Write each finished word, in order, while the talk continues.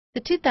The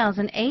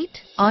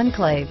 2008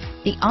 Enclave.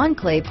 The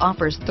Enclave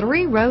offers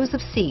 3 rows of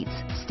seats,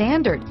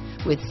 standard,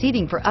 with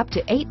seating for up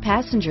to 8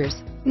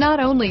 passengers. Not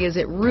only is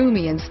it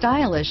roomy and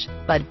stylish,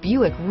 but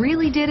Buick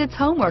really did its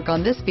homework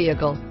on this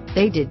vehicle.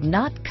 They did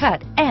not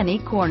cut any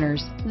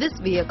corners. This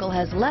vehicle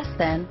has less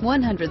than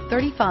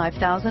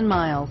 135,000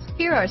 miles.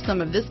 Here are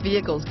some of this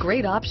vehicle's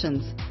great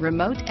options: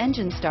 remote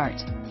engine start,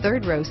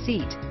 3rd row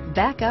seat,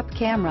 backup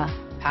camera,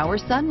 power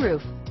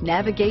sunroof,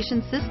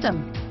 navigation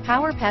system,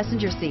 power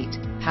passenger seat,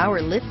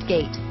 power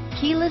liftgate,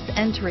 keyless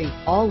entry,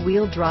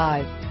 all-wheel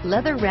drive,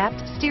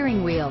 leather-wrapped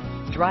steering wheel,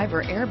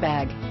 driver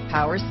airbag,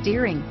 power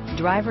steering,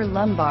 driver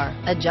lumbar,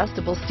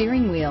 adjustable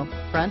steering wheel,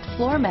 front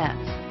floor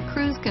mats,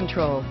 cruise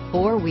control,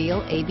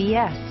 4-wheel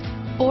ABS,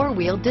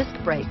 4-wheel disc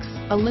brakes,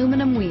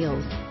 aluminum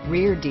wheels,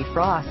 rear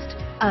defrost.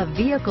 A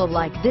vehicle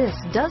like this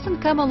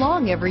doesn't come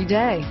along every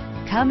day.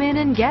 Come in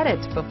and get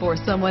it before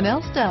someone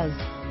else does.